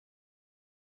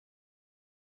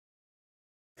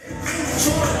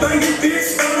Bang it,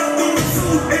 bitch, and I threw the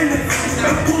suit in it.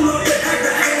 I pull up the act, the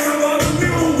ass, I'm on the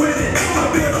mule with it. I've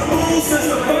been a fool since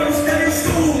the first day of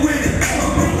school with it.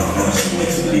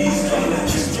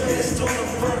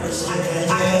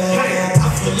 I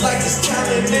feel like this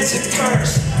talent is a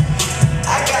curse.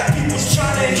 I got people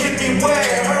trying to hit me where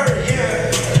it hurt, yeah.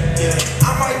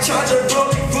 I might charge a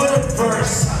rolling for the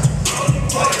verse.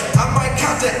 I might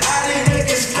count the alley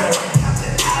niggas skirt.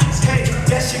 Hey,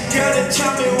 that's your girl to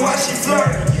tell me why she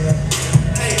flirt.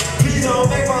 Hey, please don't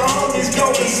make my homies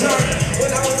go berserk.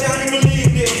 When I was down, you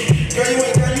believed it. Girl, you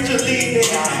ain't down, you just leave it.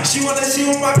 She wanna see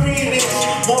what my green is.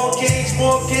 More games,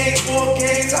 more games, more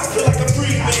games. I feel like a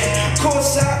free man.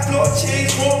 Courtside, floor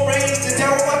change, more range than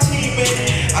down with my team in.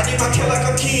 I need my kill like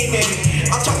I'm Keenan.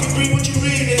 I'm talking green, what you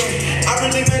reading? I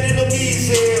really made it look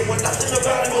easy when nothing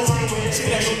about it was even. See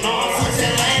that shit on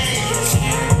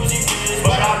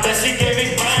but I bet she gave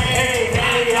me brain. Hey,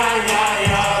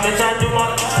 yeah, bitch, I do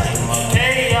my thing.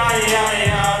 Hey,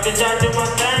 yeah, bitch, I do my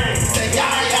thing. Say, yeah,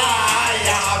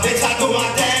 bitch, I do my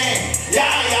thing.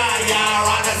 Yeah,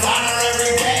 rock designer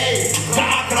every day.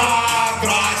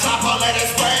 Gra, chopper, let it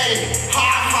spray.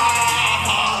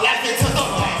 Ha, laugh it to the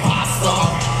pasta.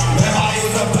 Never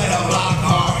use a plate of block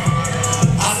car.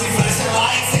 I see flashing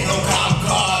lights, ain't no cop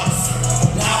cars.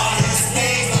 Now I hit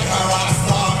stage like a rock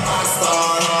star.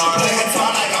 Play guitar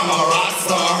like I'm a rock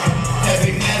star.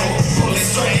 Heavy metal, pull it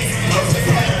straight. Look the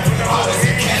pedal, hot as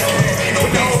a kettle. Ain't no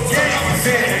bass, I'm a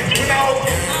fan.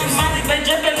 Molly been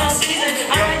dripping all season.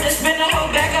 I might just spin the whole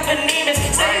bag up in demons.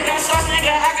 Say you got sauce,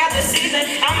 nigga, I got the season.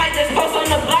 I might just post on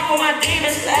the block with my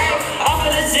demons. Ay, off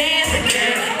of the Zans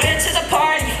again. Been to the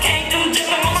party, can't do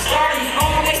dripping on my starty. On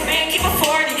my waistband, keep a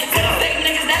 40. For the fake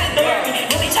niggas that adore me,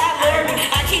 really try to lure me.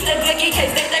 I keep the blicky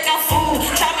case, they think I'm fool.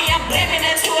 Try me, I'm blaming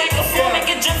that 2-acre fool. Make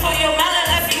it drip for your mouth,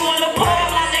 left you on the pole.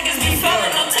 My niggas be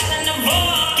feeling, no telling them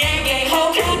rules. Gang,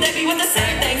 whole crew, they be with the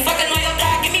same thing. Fucking on your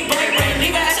dog, give me break.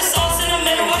 Leave an extra sauce in the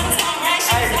middle of the tongue, right?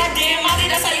 She was like, damn, Molly,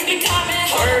 that's how you be coming.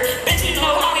 Bitch, you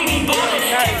know how we be bumming.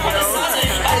 Came from the sunset,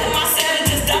 I let my salad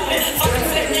just dumping. Fucking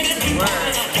fake niggas be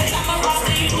bumming. Bitch, I'm a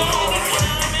roster, you know how we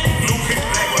coming. Blue kid,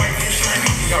 black, white, and shiny.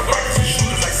 Got rockets and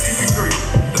shooters like CP3.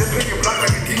 Let's make it block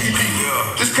like a DVD.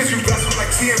 Just cause you got some like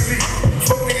TMZ.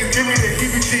 Fuck niggas, give me the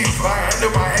EBT. Fire under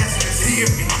my ass and it's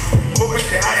hitting me. What was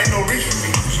that? I ain't no reach for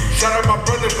me. Shout out my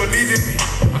brother, believe in me.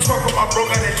 I talk with my bro,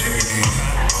 got that Jimmy D.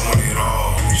 I want it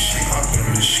all. Shit, I've been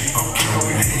in this shit. I'm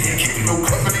killing with it. Keeping no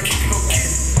company, keeping no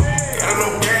kids. Got a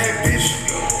little bad bitch.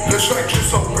 Looks like you're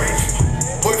so crazy.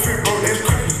 Boyfriend, bro, that's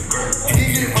crazy. And he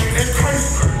get money, that's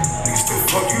crazy. Niggas still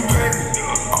fuck you, baby.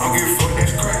 I don't give a fuck,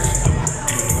 that's crazy.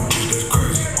 Ain't no bitch, that's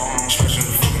crazy. Stretching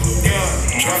the fucking little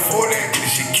yeah. Try for that, get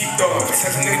this shit kicked off.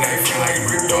 Text a nigga that ain't feel like he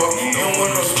ripped off. You don't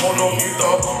want no smoke, no mute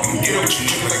off. You can get up with you,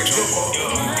 nigga, like a jump off.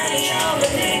 Money over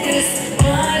niggas,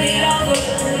 money over,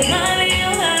 money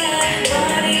over,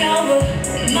 money over,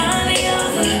 money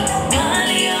over,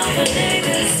 money over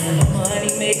niggas.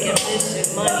 Money making vision,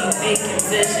 money making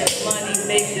vision, money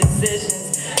make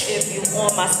decisions. If you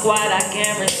on my squad, I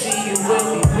guarantee you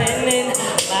will be winning.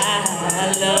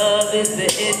 My love is the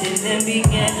ending and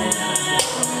beginning.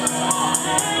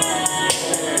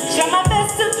 Try my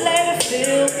best to play the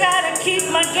field, gotta keep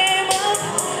my game up.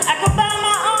 I could buy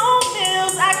my own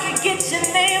meals, I could get your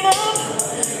name up.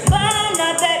 But I'm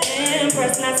not that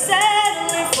impressed, not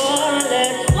settling for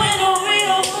less. When a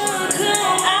real one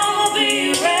comes, I'ma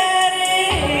be ready.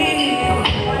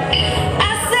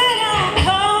 I said I'll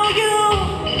call you,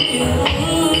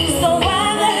 so why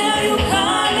the hell you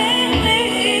calling me?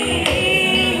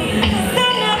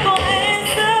 I'm not gonna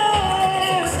answer.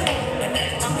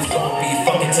 I'm just gonna be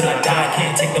fucking till I die.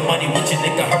 Can't take the money with you,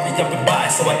 nigga. Hurry up and buy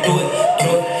it. So I do it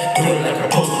like a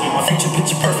poster. My future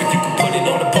picture perfect, you can put it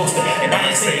on the poster. And I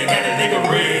ain't saying that a nigga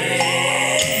rich,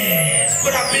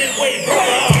 but I've been way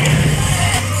broke.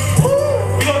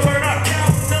 We gon' turn up.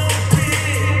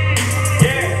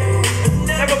 Yeah,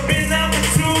 never been number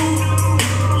 2.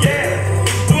 Yeah,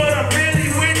 but I'm really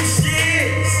with the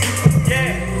shits.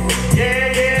 Yeah.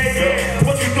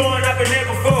 What you doing up in there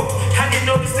before? I get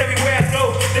noticed everywhere I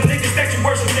go. The niggas that you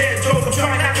worship, they're jokes. I'm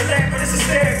trying not to laugh, but it's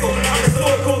hysterical. I'm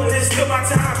historical, and it's still my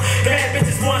time. Bad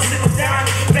bitches want to sit with dime.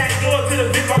 Back door to the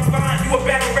VIP, I'm fine. You a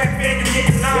battle rap fan, you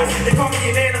getting lines. They call me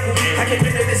an animal. I came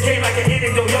into this game like an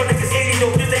antidote. Y'all niggas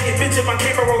antidote. Then they get bitch in my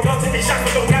camera roll. Y'all take the shots,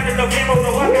 but don't got enough ammo.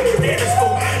 No, I got bananas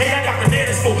full. Hey, I got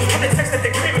bananas full. I'm the text that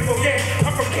they're craving for. Yeah,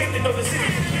 I'm from Camden, Nova City.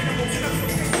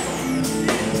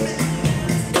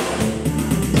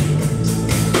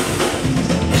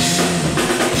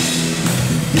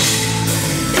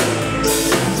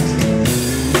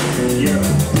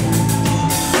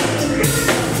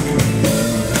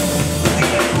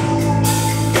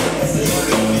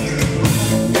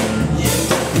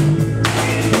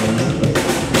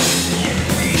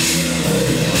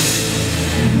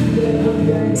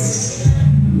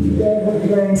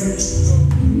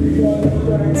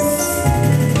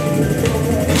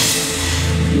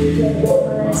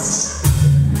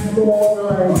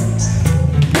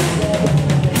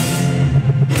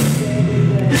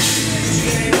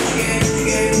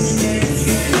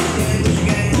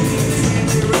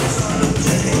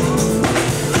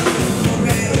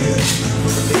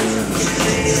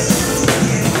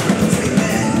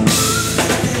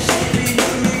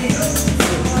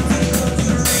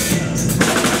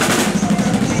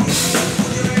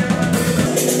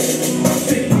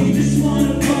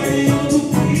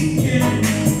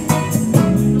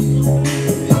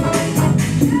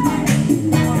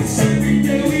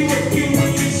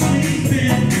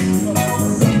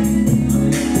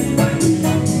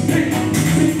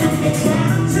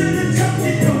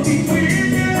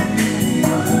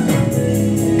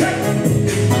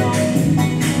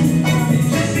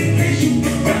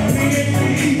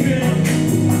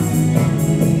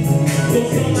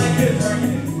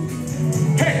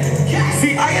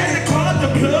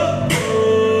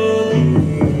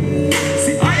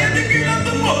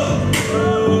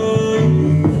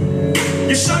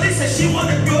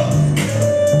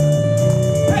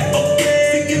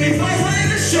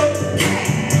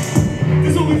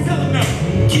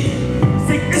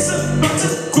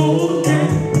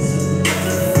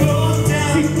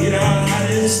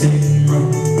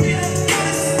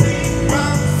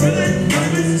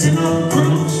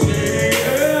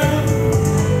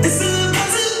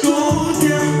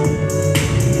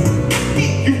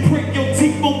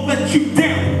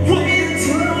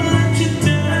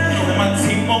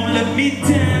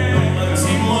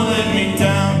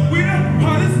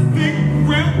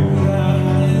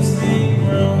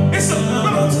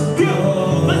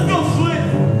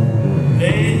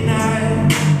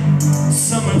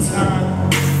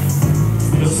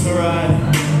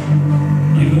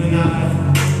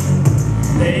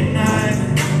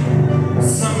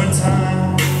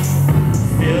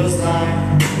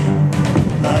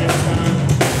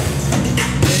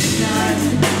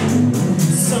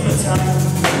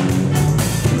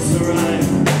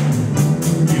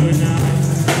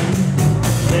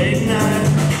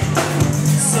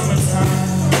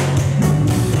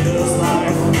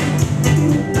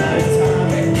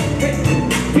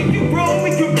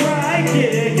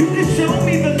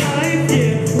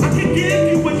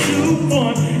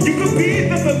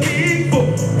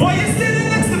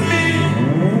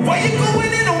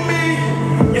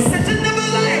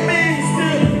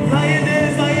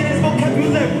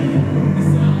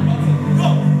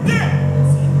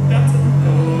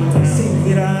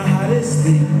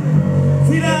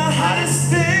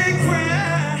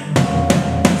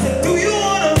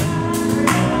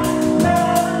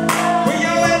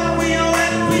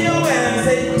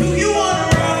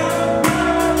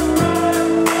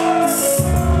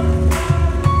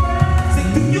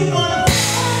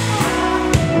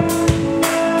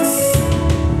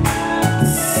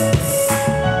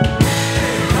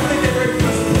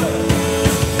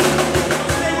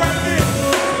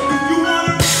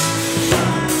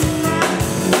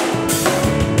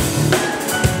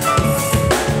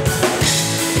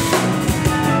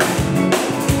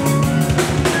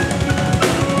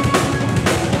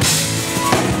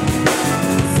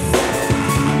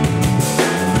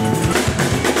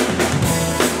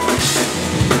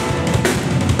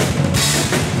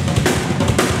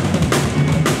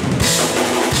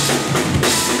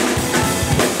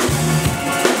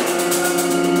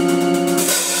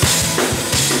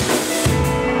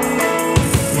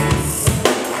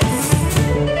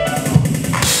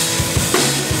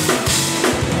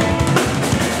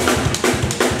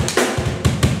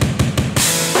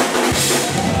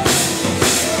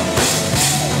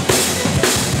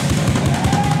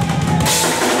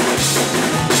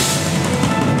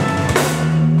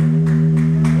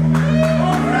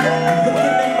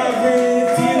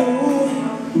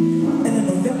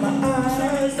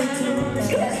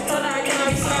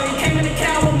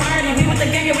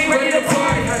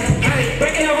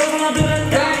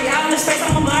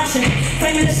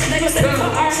 Claiming this shit, they gon' set me for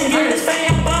arson. Hearing this fame,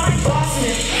 I'm bossing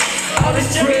it. All this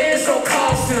drip is so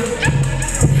costing.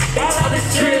 All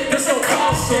this drip is so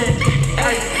costing.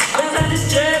 Ay, all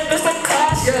this drip is so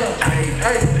costing.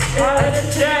 All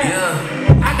this drip.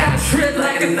 Yeah, I got a trip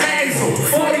like a nasal,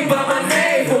 40 by my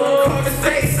navel. Carve his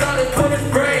face out and put his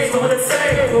brains on the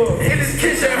table. In his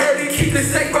kitchen, heard he keep the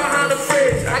safe behind the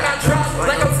fridge. I got drops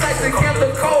like I'm Tyson, kept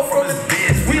the cold from his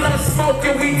bitch. We love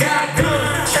smoking, we got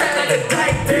guns. Track like a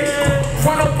dyke bitch.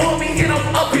 Run up on me and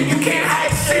I'm up and you can't hide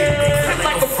shit. Flip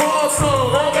like a frog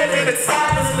song, longer than the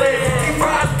tiger's leg. He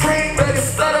fries brain, but it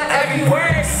stutter every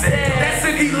word said. That's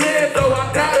if he lived though,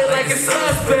 I doubt it like a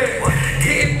suspect.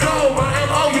 Getting gold, my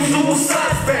MO, you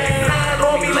suspect. Lying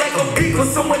on me like a beat when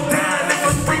someone dying. If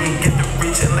I'm freaking, get the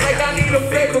reaching like I need a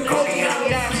favor, call me out.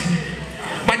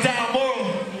 Might die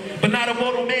immoral, but not a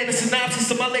mortal man. The synopsis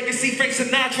of my legacy, Frank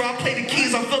Sinatra. I play the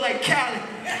keys, I feel like Cali.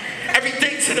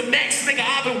 Everything to the max, nigga,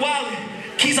 I've been wildin'.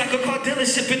 Keys like a car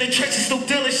dealership in the trenches, still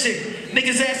dealing shit.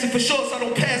 Niggas asking for shorts, I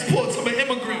don't passports, I'm an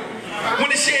immigrant.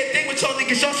 Wanna share a thing with y'all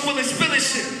niggas, y'all swillin' spillin'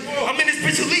 shit. I'm in this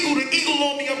bitch illegal, the eagle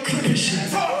on me, I'm clipping shit.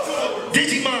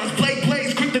 Digimons, Blade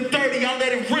Blades, grip the 30, I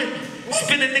let it rip.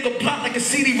 Spin a nigga plot like a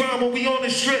CD-ROM when we on the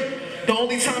strip. The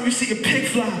only time you see a pig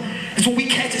fly is when we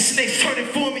catchin' snakes, turning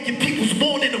for me. Your people's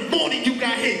born in the morning, you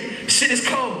got hit. Shit is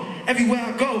cold, everywhere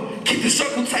I go. Keep the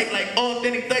circle tight like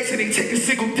authentic dice, and they take a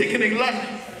single dick in their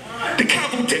life. The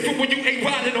combo different when you ain't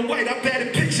riding a white. I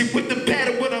batted picture with the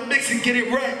batter when I mix and get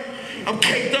it right. I'm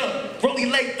caked up, rolling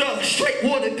laked up, straight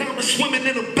water, diamond swimming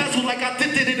in a bezel like I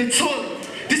dipped it in the toilet.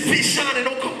 This bitch shining,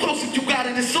 don't come close if you got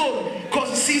a disorder.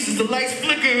 Causing seasons, the lights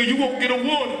flicker and you won't get a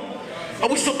warning. I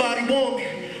wish somebody warned me.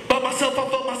 By myself, I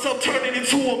felt myself turning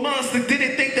into a monster.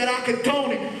 Didn't think that I could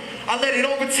own it. I let it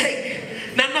overtake me.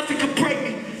 Now nothing could break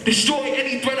me. Destroy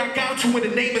any threat I got to in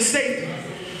the name of safety.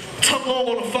 Tongue long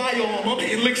on a firearm, I'm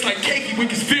hitting licks like cakey with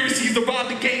conspiracies to rob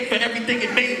the game for everything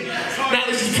it made me.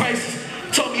 Knowledge is priceless.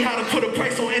 Taught me how to put a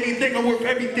price on anything. I'm worth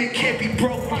everything, can't be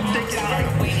broke. You think it's like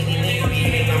I'm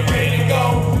ready to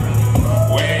go.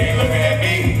 Where they looking at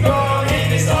me? Go hit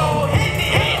this hole.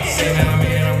 Say that I'm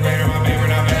here, I'm greater, my baby,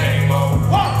 not bad anymore.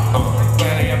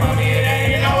 Plenty about me, it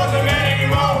ain't, I wasn't mad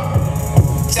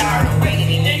anymore. Tired of waiting,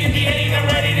 these niggas be hating, I'm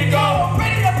ready to go.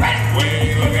 Where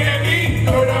they looking at me?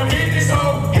 Go down, hit this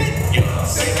hole.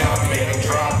 Say now I'm making a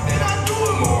drop, then I do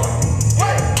it more.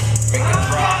 Make a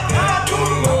drop, then I do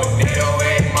it more. Nigga,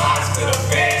 ain't mine to the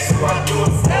best, so I do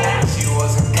it for. She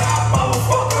was a cop,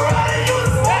 motherfucker, I didn't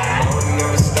use it. I would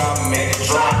never stop, make a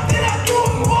drop, then I do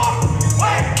it more.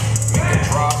 Make a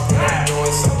drop, then I'm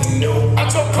doing something new. I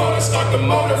told Cole to start the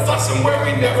motor, fly somewhere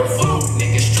we never flew.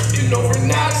 Niggas tripping over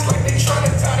knots like they trying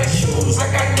to tie their shoes.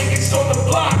 I got niggas on the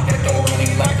block that don't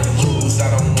really like to lose. I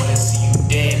don't wanna see you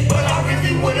dead, but I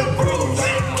really wanna bruise.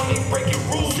 Breaking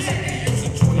rules.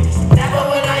 Never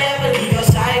will I ever leave your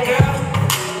side, girl.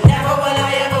 Never will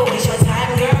I ever waste your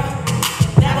time, girl.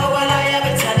 Never will I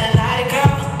ever tell a lie,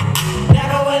 girl.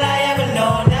 Never will I ever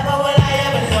know. Never will I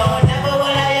ever know. Never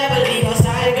will I ever leave your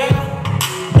side, girl.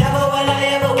 Never will I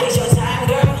ever waste your time,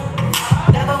 girl.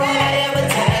 Never will I ever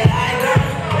tell a lie, girl.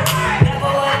 Never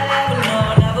will I ever know.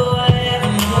 Never will I ever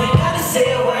know. You gotta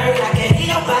say a word, I can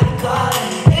hear your body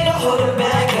calling. Ain't no holding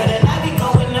back, girl, and I be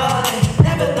going on.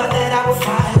 Never thought that I would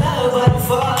find love, but I'm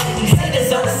falling. You say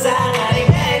this on the side, now they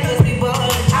mad cause we ballin'.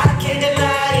 I can't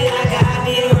deny it, I got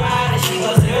me a ride, and she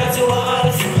goes 0 to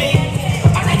 100 for me.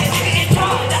 I think it's getting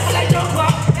drunk, that's what I joke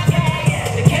about.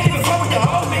 They can't even fuck with the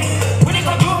old me. When they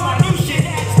gon' do my new shit,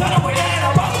 start up with that and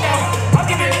I'm up now. I'm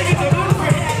giving niggas a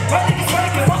ludicrous. My niggas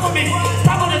trying to fuck with me.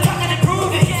 Stop on the talking and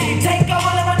prove it. Take over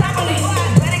the monopoly.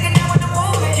 Better get down with the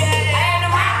movement. I ain't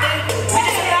around there. We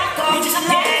just a loco. We just a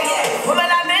loco. Woman,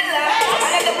 I'm in love.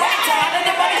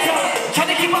 Trying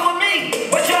to keep up with me,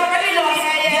 but you already lost.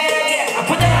 Yeah. I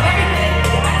put that on everything.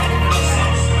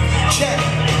 Check.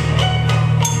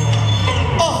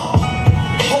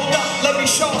 Hold up, let me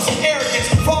show some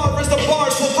arrogance. Far as the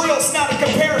bars for real, it's not a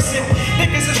comparison.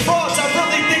 Niggas is frauds, I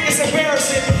really think it's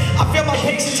embarrassing. I feel my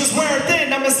patience is wearing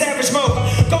thin, I'm in savage mode.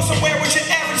 Go somewhere with your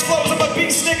average flows, I'm a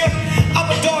beast, nigga. I'm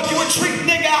a dog, you a treat,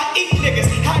 nigga. I eat niggas.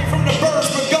 Hide from the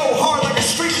birds, but go hard like a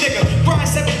street nigga. Grind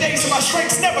 7 days so my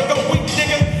strengths never go weak,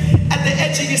 nigga. At the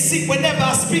edge of your seat whenever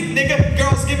I speak, nigga.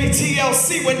 Girls give me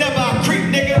TLC whenever I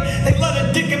creep, nigga. They love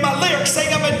to dick in my lyrics,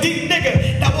 say I'm a deep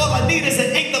nigga. Now all I need is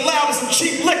an ain't the loud and some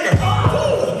cheap liquor.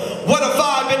 Woo! What a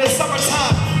vibe in the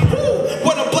summertime. Woo!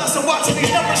 What a blessing watching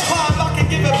these numbers climb. I can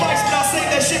give advice, but I'll save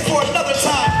that shit for another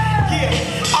time.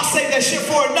 Yeah, I'll save that shit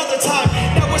for another time.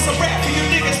 Now it's a rap for you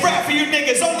niggas, rap for you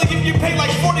niggas. Only if you pay like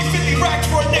 40, 50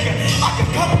 racks for a nigga. I can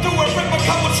come through and rip a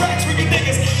couple tracks for you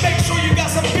niggas. Make sure you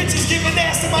got some bitches giving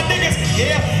ass to my niggas.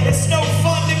 Yeah, it's no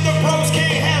fun if the bros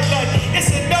can't have none. It's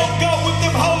a no-go if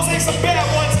them hoes ain't some bad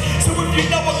ones. So if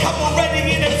you know a couple ready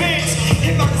in advance,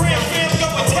 hit my grand fam, go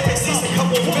and text. These a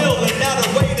couple feel and now the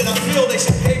way that I feel they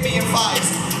should pay me in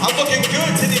fives. I'm looking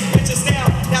good to these bitches now.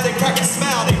 Now they crack a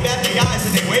smile, they bat their eyes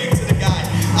and they wave to the guy.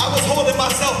 I was holding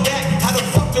myself back. How the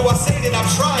fuck do I say that I'm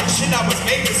trying? Shit, I was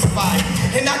made to survive.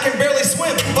 And I can barely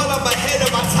swim, but I'm ahead of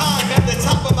my time. At the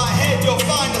top of my head, you'll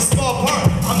find a small part.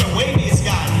 I'm the waviest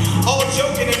guy. All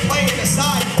joking and playing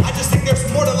aside, I just think there's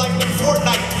more to life than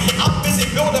Fortnite. I'm busy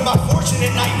building my fortune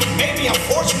at night. Maybe I'm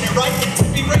fortunate, right? To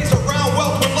be raised around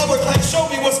wealth when lower class showed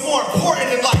me what's more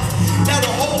important in life.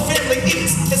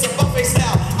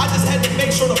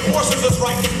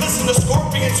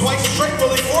 it twice straight, will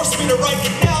they force me to write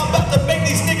it now?